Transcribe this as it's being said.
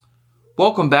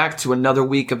Welcome back to another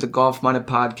week of the Golf Minded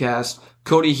Podcast.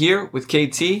 Cody here with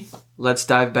KT. Let's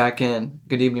dive back in.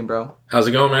 Good evening, bro. How's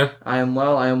it going, man? I am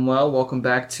well. Welcome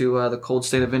back to the cold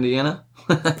state of Indiana.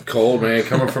 Cold, man.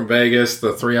 Coming from Vegas,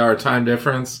 the 3-hour time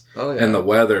difference, and the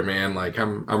weather, man. Like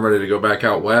I'm ready to go back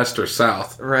out west or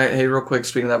south. Right. Hey, real quick,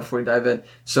 speaking of that before we dive in.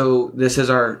 So this is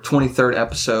our 23rd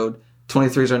episode.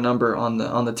 23 is our number on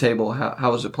the table.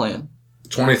 How was it playing?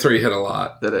 23 hit a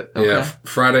lot. Did it? Okay. Yeah.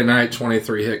 Friday night,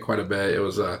 23 hit quite a bit. It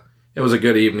was a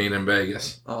good evening in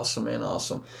Vegas. Awesome, man.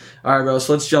 Awesome. All right, bro.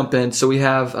 So let's jump in. So we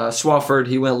have Swafford.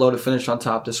 He went low to finish on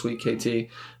top this week,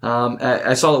 KT.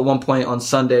 I saw at one point on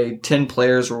Sunday, 10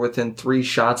 players were within 3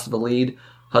 shots of the lead.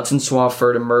 Hudson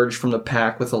Swafford emerged from the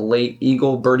pack with a late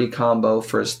eagle birdie combo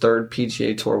for his 3rd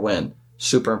PGA Tour win.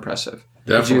 Super impressive.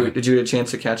 Definitely. Did you get a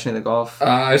chance to catch any of the golf?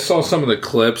 I saw some of the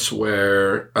clips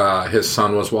where his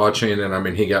son was watching, and I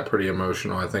mean, he got pretty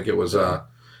emotional. I think it was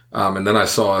and then I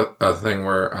saw a thing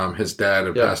where his dad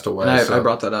had passed away. And I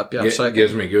brought that up. Yeah, it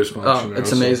gives me goosebumps. Oh,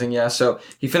 it's amazing. Yeah, so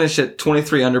he finished at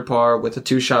 23 under par with a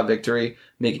 2-shot victory,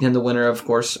 making him the winner, of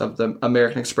course, of the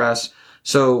American Express.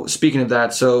 So speaking of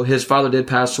that, so his father did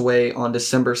pass away on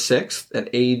December 6th at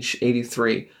age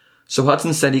 83. So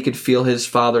Hudson said he could feel his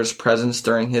father's presence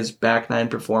during his back nine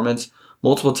performance.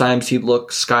 Multiple times he'd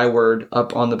look skyward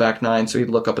up on the back nine, so he'd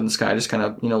look up in the sky, just kind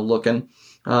of, looking.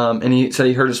 And he said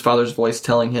he heard his father's voice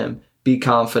telling him, "Be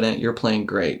confident, you're playing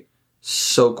great."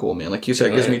 So cool, man. Like you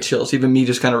said, it gives me chills. Even me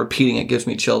just kind of repeating it gives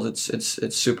me chills.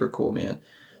 It's super cool, man.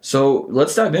 So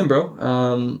let's dive in,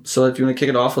 bro. So if you want to kick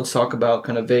it off, let's talk about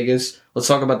kind of Vegas. Let's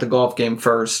talk about the golf game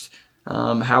first.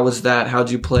 How was that? How'd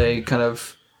you play? Kind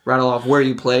of rattle off where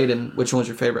you played and which one was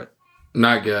your favorite?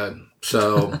 Not good.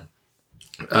 So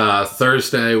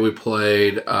Thursday we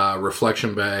played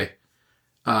Reflection Bay.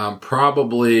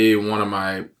 Probably one of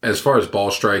my, as far as ball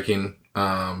striking,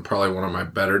 probably one of my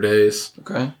better days.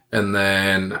 Okay. And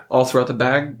then all throughout the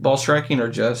bag, ball striking or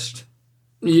just?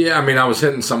 Yeah, I mean, I was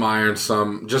hitting some irons,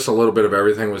 just a little bit of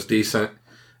everything was decent.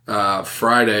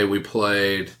 Friday we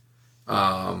played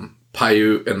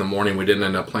Paiute in the morning. We didn't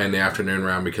end up playing the afternoon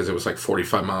round because it was like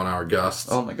 45-mile-an-hour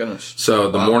gusts. Oh, my goodness. So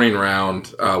the morning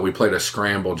round, we played a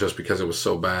scramble just because it was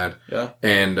so bad. Yeah.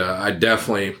 And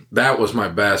that was my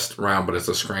best round, but it's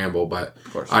a scramble. But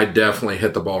I definitely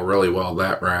hit the ball really well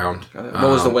that round. Got it. What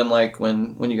was the wind like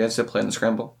when you guys did play in the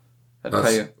scramble at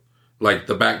Paiute? Like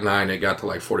the back nine, it got to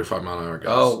like 45-mile-an-hour gusts.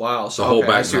 Oh, wow. So the whole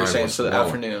back I see what you're saying. was So the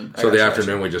afternoon. So the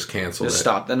afternoon, we just canceled it. Just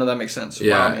stopped. I know that makes sense.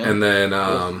 Yeah. Wow, man. And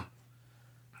then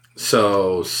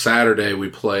so Saturday we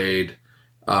played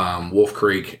Wolf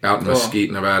Creek out in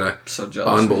Mesquite, Nevada. So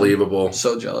jealous. Unbelievable. Man.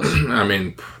 So jealous. I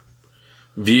mean,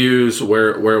 views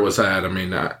where it was at. I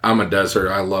mean, I'm a desert.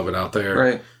 I love it out there.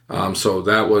 Right. So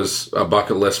that was a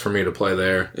bucket list for me to play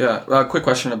there. Yeah. Quick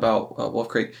question about Wolf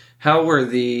Creek. How were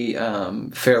the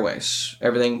fairways?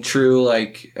 Everything true?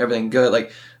 Like everything good?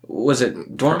 Like was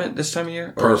it dormant this time of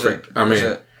year? Perfect.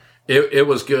 It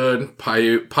was good.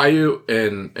 Paiute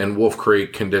and Wolf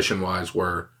Creek condition wise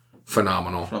were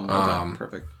phenomenal.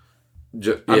 Perfect.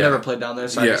 I've never played down there,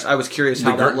 so I was curious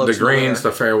how that looks. The greens,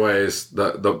 the fairways,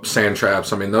 the sand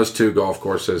traps. I mean, those 2 golf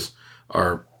courses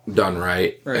are done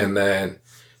right. And then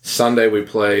Sunday we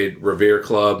played Revere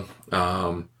Club,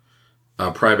 a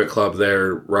private club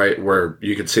there, right where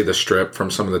you could see the strip from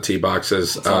some of the tee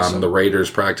boxes. Awesome. The Raiders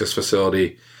practice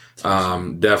facility.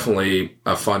 Awesome. Definitely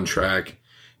a fun track.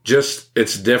 Just,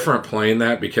 it's different playing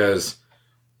that because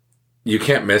you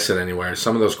can't miss it anywhere.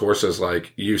 Some of those courses,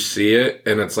 like, you see it,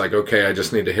 and it's like, okay, I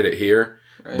just need to hit it here.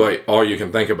 Right. But all you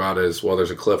can think about is, well,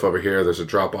 there's a cliff over here, there's a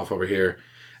drop-off over here.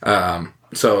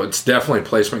 So it's definitely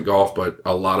placement golf, but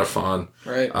a lot of fun.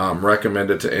 Right. Recommend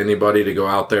it to anybody to go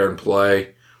out there and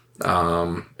play.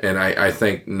 And I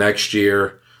think next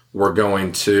year we're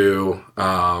going to...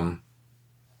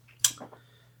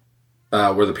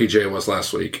 where the PGA was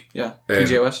last week. Yeah,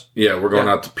 PGA West? Yeah, we're going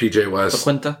out to PGA West. La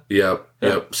Quinta?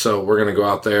 Yep. So we're going to go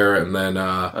out there and then...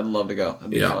 I'd love to go. That'd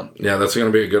be fun. Yeah, that's going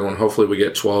to be a good one. Hopefully we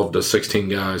get 12 to 16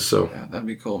 guys. So yeah, that'd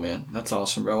be cool, man. That's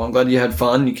awesome, bro. I'm glad you had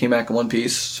fun. You came back in one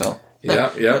piece, so... Yeah.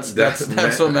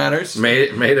 That's what matters.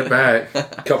 Made it back.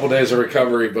 A couple days of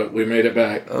recovery, but we made it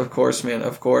back. Of course, man.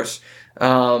 Of course.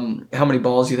 How many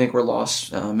balls do you think were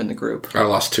lost in the group? I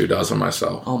lost 24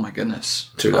 myself. Oh my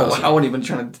goodness. 24. I wasn't even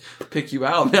trying to pick you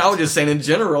out. I was just saying in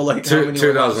general, like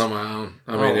 24 on my own.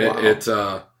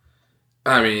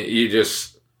 I mean,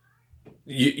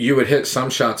 you would hit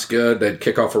some shots good. They'd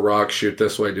kick off a rock, shoot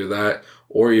this way, do that.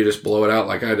 Or you just blow it out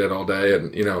like I did all day.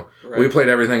 And, we played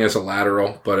everything as a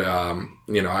lateral. But,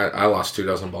 I lost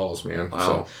 24 balls, man.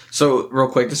 Wow. So real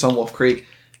quick, just on Wolf Creek,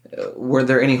 were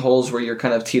there any holes where you're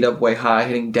kind of teed up way high,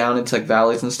 hitting down into like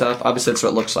valleys and stuff? Obviously, that's what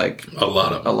it looks like. A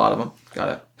lot of them. Got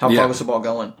it. How far was the ball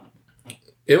going?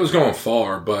 It was going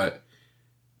far, but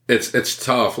it's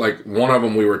tough. Like one of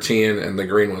them we were teeing and the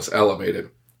green was elevated.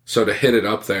 So to hit it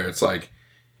up there, it's like,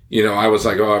 I was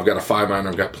like, oh, I've got a 5-iron,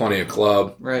 I've got plenty of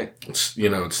club. Right. It's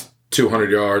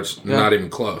 200 yards, not even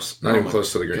close. Not even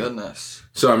close to the green. Goodness.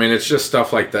 So, I mean, it's just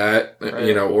stuff like that,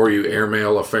 right. Or you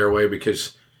airmail a fairway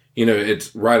because,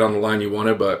 it's right on the line you want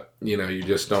it, but, you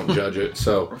just don't judge it.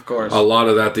 So, of course. A lot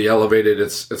of that, the elevated,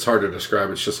 it's hard to describe.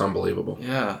 It's just unbelievable.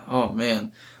 Yeah. Oh,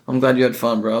 man. I'm glad you had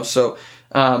fun, bro. So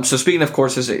speaking of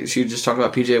courses, you just talked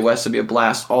about PGA West, it'd be a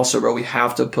blast. Also, bro, we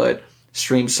have to put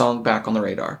Stream Song back on the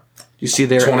radar. You see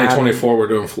there 2024, we're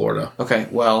doing Florida. Okay,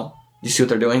 well, you see what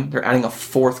they're doing? They're adding a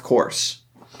 4th course.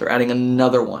 They're adding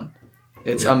another one.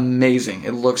 It's amazing.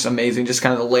 It looks amazing. Just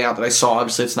kind of the layout that I saw.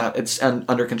 Obviously, it's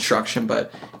under construction,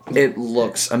 but it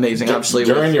looks amazing. Obviously,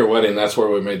 during your wedding, that's where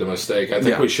we made the mistake. I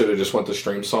think we should have just went to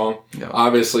Stream Song. Yeah.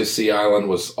 Obviously, Sea Island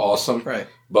was awesome. Right.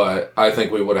 But I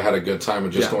think we would have had a good time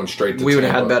of just going straight to We would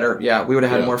have Tampa. had better. Yeah, we would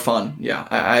have had more fun. Yeah,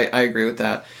 I agree with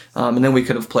that. And then we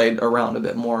could have played around a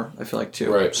bit more, I feel like,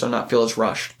 too. Right. So not feel as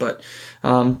rushed. But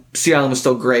Sea Island was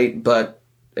still great, but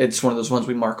it's one of those ones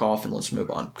we mark off and let's move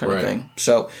on kind of thing.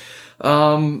 So,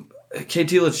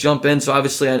 KT, let's jump in. So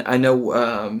obviously I know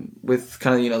with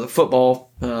kind of, the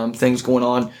football things going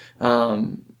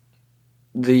on,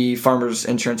 the Farmers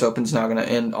Insurance Open's now going to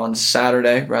end on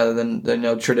Saturday rather than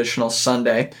the traditional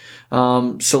Sunday.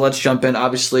 So let's jump in.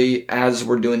 Obviously, as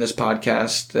we're doing this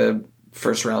podcast, the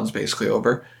first round's basically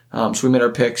over. So we made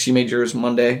our picks. You made yours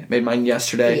Monday. Made mine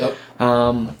yesterday. Yep.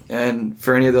 And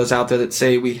for any of those out there that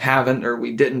say we haven't or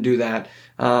we didn't do that,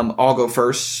 I'll go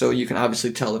first, so you can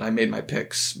obviously tell that I made my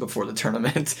picks before the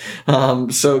tournament.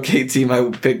 So KT,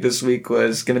 my pick this week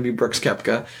was going to be Brooks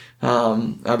Koepka.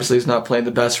 Obviously he's not playing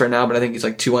the best right now, but I think he's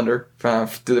like 2 under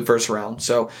through the first round.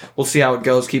 So we'll see how it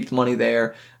goes. Keep the money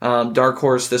there. Dark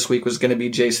horse this week was going to be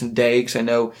Jason Day, because I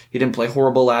know he didn't play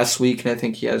horrible last week, and I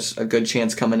think he has a good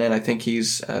chance coming in. I think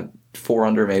he's 4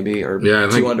 under maybe, or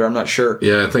 2 under. I'm not sure.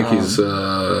 Yeah, I think he's,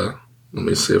 let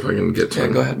me see if I can get to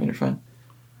him. Go ahead, man. You're fine.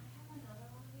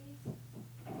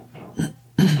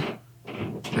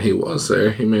 He was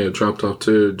there. He may have dropped off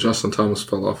too. Justin Thomas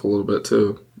fell off a little bit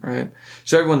too. Right.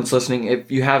 So everyone that's listening, if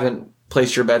you haven't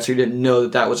placed your bets or you didn't know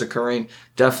that was occurring,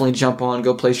 definitely jump on,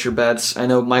 go place your bets. I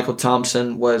know Michael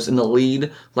Thompson was in the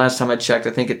lead last time I checked, I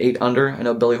think at 8 under. I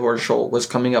know Billy Horschel was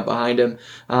coming up behind him.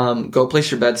 Go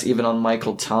place your bets even on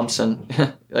Michael Thompson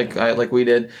like we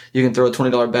did. You can throw a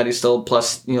 $20 bet. He's still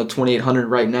plus 2,800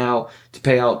 right now to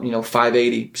pay out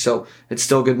 580. So it's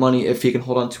still good money if he can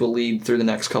hold on to a lead through the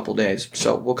next couple days.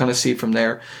 So we'll kind of see from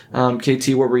there.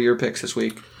 KT, what were your picks this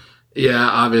week? Yeah,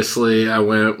 obviously I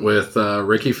went with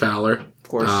Ricky Fowler. Of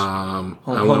course.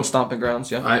 Home stomping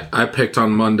grounds, yeah. I picked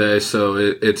on Monday, so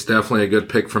it's definitely a good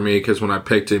pick for me, because when I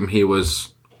picked him, he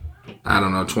was,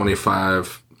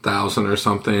 25,000 or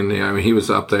something. Yeah, I mean, he was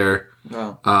up there.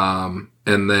 Wow.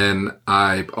 And then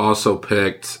I also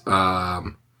picked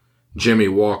Jimmy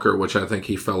Walker, which I think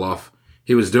he fell off.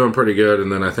 He was doing pretty good, and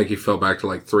then I think he fell back to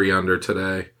like 3 under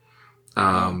today.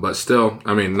 But still,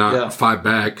 I mean, not 5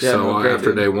 back. Yeah, so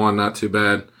after day 1, not too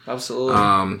bad.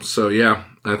 Absolutely. So yeah,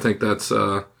 I think that's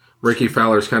Ricky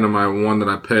Fowler's kind of my one that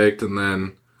I picked, and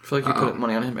then I feel like you put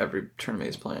money on him every tournament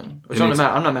he's playing. Which I'm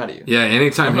not mad at you. Yeah,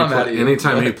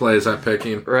 anytime he plays, I pick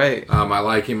him. Right. I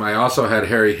like him. I also had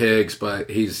Harry Higgs, but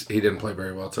he didn't play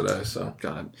very well today. So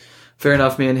got it. Fair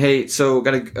enough, man. Hey, so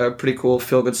got a pretty cool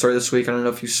feel-good story this week. I don't know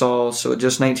if you saw. So at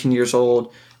just 19 years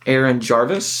old, Aaron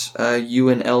Jarvis,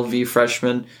 UNLV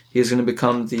freshman, he is going to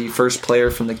become the first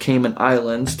player from the Cayman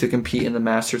Islands to compete in the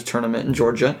Masters tournament in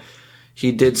Georgia.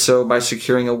 He did so by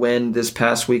securing a win this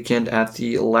past weekend at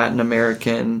the Latin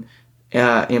American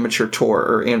Amateur Tour,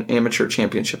 or Amateur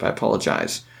Championship, I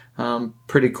apologize.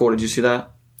 Pretty cool. Did you see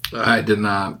that? I did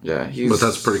not. Yeah, but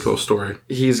that's a pretty cool story.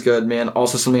 He's good, man.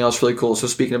 Also, something else really cool. So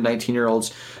speaking of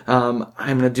 19-year-olds, I'm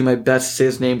going to do my best to say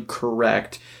his name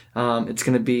correct. It's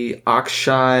going to be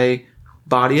Akshay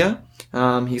Bhatia.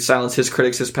 He silenced his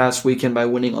critics this past weekend by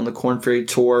winning on the Korn Ferry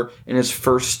Tour in his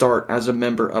first start as a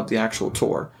member of the actual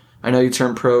tour. I know he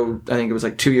turned pro, I think it was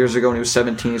like 2 years ago when he was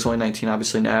 17. He's only 19,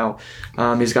 obviously, now.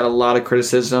 He's got a lot of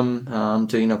criticism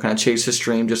to, kind of chase his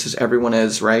dream, just as everyone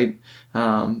is, right?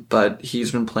 But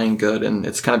he's been playing good, and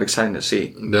it's kind of exciting to see.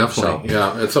 Definitely. So,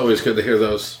 yeah, it's always good to hear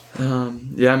those.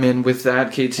 Yeah, I mean, with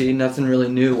that, KT, nothing really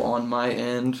new on my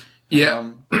end.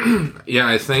 Yeah. Yeah,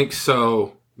 I think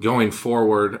so. Going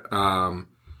forward,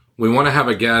 we want to have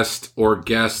a guest or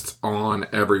guests on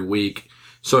every week.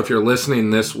 So if you're listening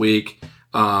this week,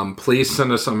 please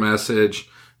send us a message.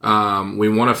 We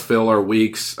want to fill our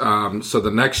weeks. So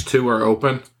the next 2 are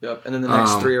open. Yep. And then the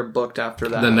next 3 are booked after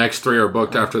that. The next 3 are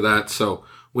booked after that. So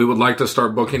we would like to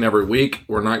start booking every week.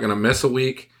 We're not going to miss a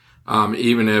week.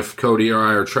 Even if Cody or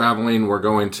I are traveling, we're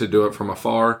going to do it from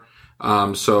afar.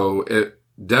 So it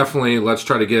definitely, let's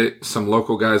try to get some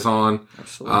local guys on.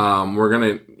 Absolutely. We're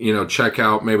going to, check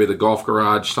out maybe the golf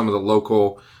garage, some of the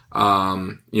local,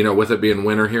 with it being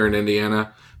winter here in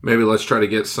Indiana, maybe let's try to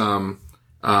get some,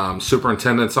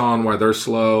 superintendents on while they're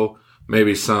slow,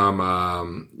 maybe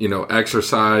some,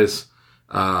 exercise,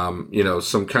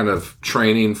 some kind of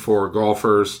training for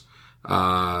golfers,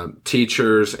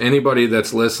 teachers, anybody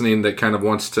that's listening that kind of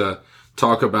wants to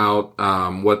talk about,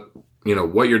 what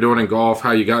you're doing in golf,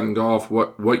 how you got in golf,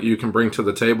 what you can bring to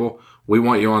the table. We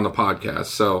want you on the podcast.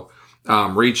 So,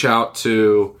 reach out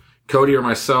to Cody or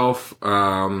myself,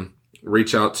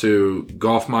 reach out to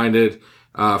Golf Minded,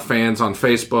 fans on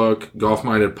Facebook, Golf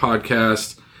Minded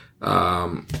Podcast,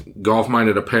 Golf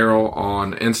Minded Apparel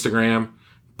on Instagram.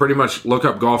 Pretty much look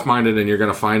up Golf Minded and you're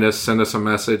going to find us. Send us a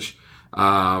message.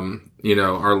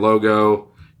 Our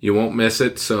logo, you won't miss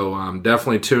it. So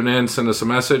definitely tune in, send us a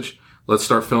message. Let's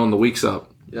start filling the weeks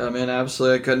up. Yeah, man,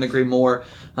 absolutely. I couldn't agree more.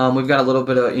 We've got a little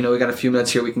bit of, we got a few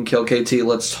minutes here we can kill, KT.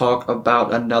 Let's talk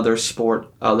about another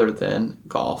sport other than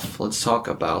golf. Let's talk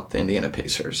about the Indiana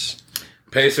Pacers.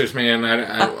 Pacers, man,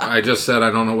 I just said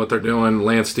I don't know what they're doing.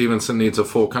 Lance Stevenson needs a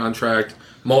full contract,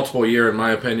 multiple year in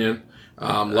my opinion.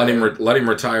 Let him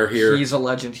retire here. He's a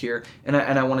legend here, and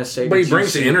I want to say, but he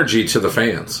brings energy to the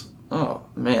fans. Oh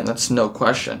man, that's no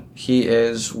question. He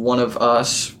is one of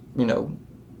us.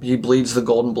 He bleeds the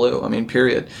gold and blue. I mean,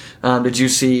 period. Did you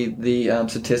see the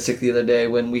statistic the other day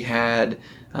when we had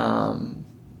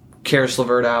Karis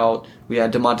LeVert out, we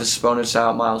had Domantas Sabonis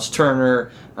out, Miles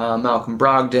Turner, Malcolm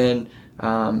Brogdon,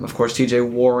 of course TJ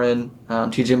Warren,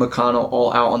 TJ McConnell,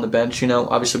 all out on the bench.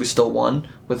 Obviously we still won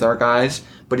with our guys.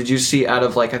 But did you see out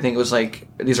of I think it was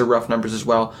these are rough numbers as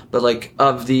well, but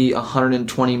of the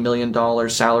 $120 million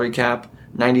salary cap,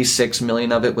 $96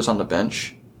 million of it was on the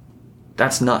bench.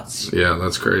 That's nuts. Yeah,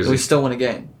 that's crazy. And we still win a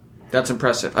game. That's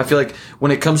impressive. I feel like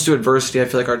when it comes to adversity, I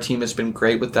feel like our team has been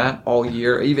great with that all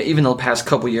year. Even the past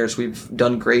couple years, we've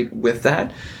done great with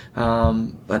that.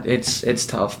 But it's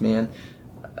tough, man.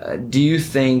 Do you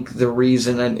think the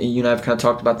reason, and you and I have kind of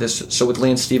talked about this, so with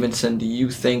Lance Stevenson, do you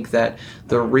think that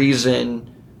the reason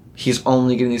he's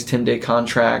only getting these 10-day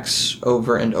contracts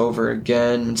over and over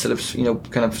again instead of,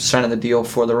 kind of signing the deal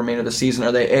for the remainder of the season?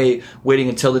 Are they, waiting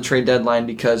until the trade deadline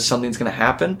because something's going to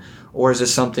happen? Or is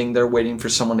this something they're waiting for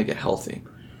someone to get healthy?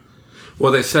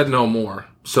 Well, they said no more.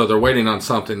 So they're waiting on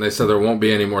something. They said there won't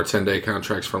be any more 10-day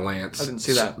contracts for Lance. I didn't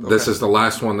see that. Okay. This is the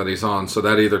last one that he's on. So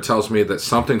that either tells me that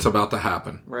something's about to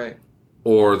happen. Right.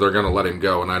 Or they're going to let him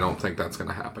go, and I don't think that's going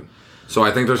to happen. So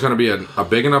I think there's going to be a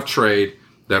big enough trade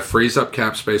that frees up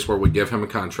cap space where we give him a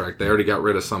contract. They already got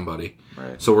rid of somebody.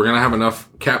 Right. So we're going to have enough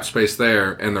cap space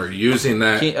there, and they're using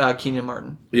that. Keenan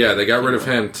Martin. Yeah, they got rid of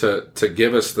him to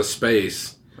give us the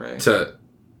space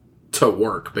to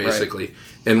work, basically. Right.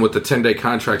 And with the 10-day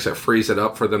contracts, that frees it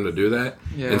up for them to do that.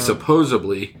 Yeah. And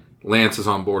supposedly, Lance is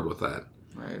on board with that.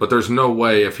 Right. But there's no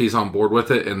way if he's on board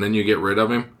with it and then you get rid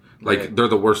of him, they're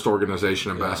the worst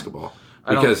organization in basketball.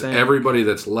 Because everybody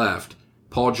that's left,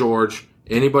 Paul George,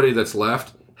 anybody that's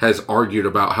left, has argued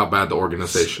about how bad the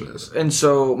organization is. And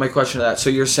so my question to that,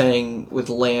 so you're saying with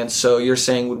Lance,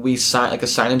 would we sign a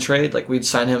sign and trade? We'd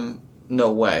sign him? No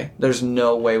way. There's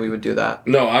no way we would do that.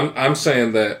 No, I'm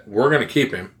saying that we're going to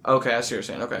keep him. Okay, I see what you're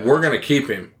saying. Okay. We're going to keep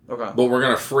him. Okay. But we're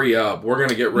going to free up. We're going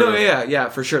to get rid of him. Yeah,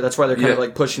 for sure. That's why they're kind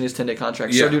of pushing these 10-day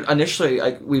contracts. Yeah. So, dude, initially,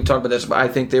 we've talked about this, but I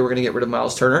think they were going to get rid of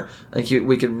Miles Turner. I think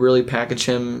we could really package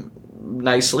him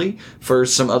nicely for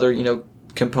some other,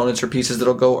 components or pieces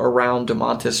that'll go around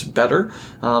Domantas better,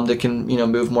 that can,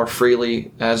 move more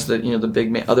freely as the, the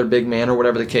big man, other big man or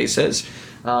whatever the case is.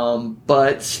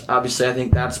 But obviously I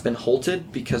think that's been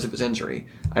halted because of his injury.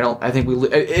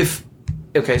 If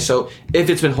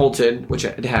it's been halted, which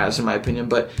it has in my opinion,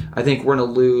 but I think we're going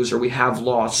to lose, or we have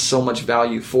lost so much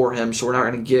value for him. So we're not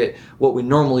going to get what we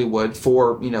normally would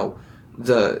for,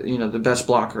 the best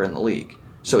blocker in the league.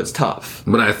 So it's tough.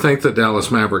 But I think the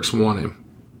Dallas Mavericks want him.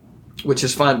 Which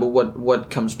is fine, but what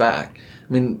comes back?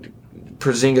 I mean,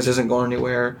 Porzingis isn't going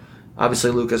anywhere. Obviously,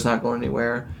 Luka's not going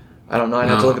anywhere. I don't know. I'd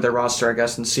have to look at their roster, I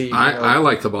guess, and see. I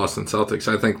like the Boston Celtics.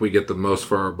 I think we get the most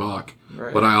for our buck.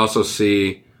 Right. But I also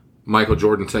see Michael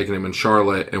Jordan taking him in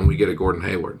Charlotte, and we get a Gordon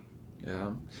Hayward.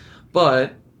 Yeah.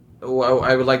 But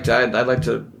I'd like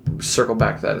to circle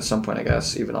back to that at some point, I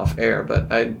guess, even off air. But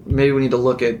maybe we need to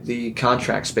look at the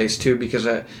contract space, too, because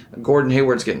Gordon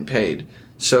Hayward's getting paid.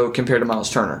 So compared to Miles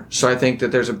Turner. So I think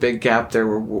that there's a big gap there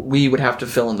where we would have to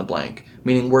fill in the blank,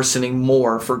 meaning we're sending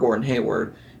more for Gordon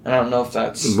Hayward. And I don't know if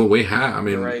that's... But we have. I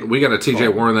mean, we got a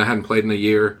TJ Warren that hadn't played in a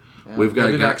year. Yeah, we've got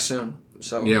he'll be back soon.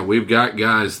 So yeah, we've got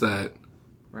guys that,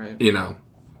 you know,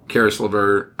 Karis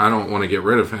LeVert, I don't want to get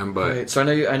rid of him, but... Right. So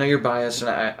I know you're biased,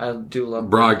 and I do love...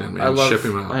 Brogdon, man. Ship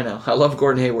him out. I know. I love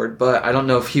Gordon Hayward, but I don't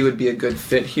know if he would be a good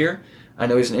fit here. I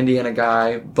know he's an Indiana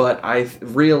guy, but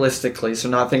realistically, so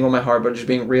not thinking with my heart, but just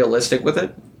being realistic with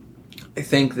it, I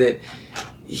think that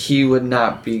he would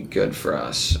not be good for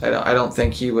us. I don't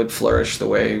think he would flourish the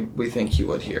way we think he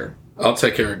would here. I'll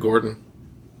take care of Gordon.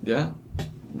 Yeah.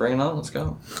 Bring it on. Let's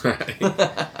go.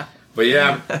 But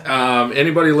yeah,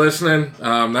 anybody listening,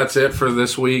 that's it for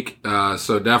this week.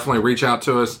 So definitely reach out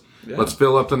to us. Yeah. Let's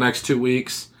fill up the next 2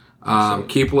 weeks.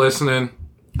 Keep listening.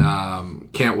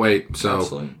 Can't wait. So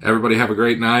Absolutely. Everybody have a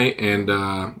great night, and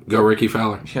go Ricky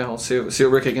Fowler. Yeah, we'll see what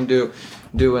Ricky can do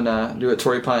at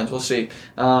Torrey Pines. We'll see.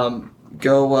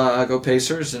 Go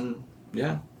Pacers, and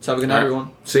yeah, let's have a good night,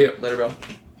 everyone. See ya. Later, bro.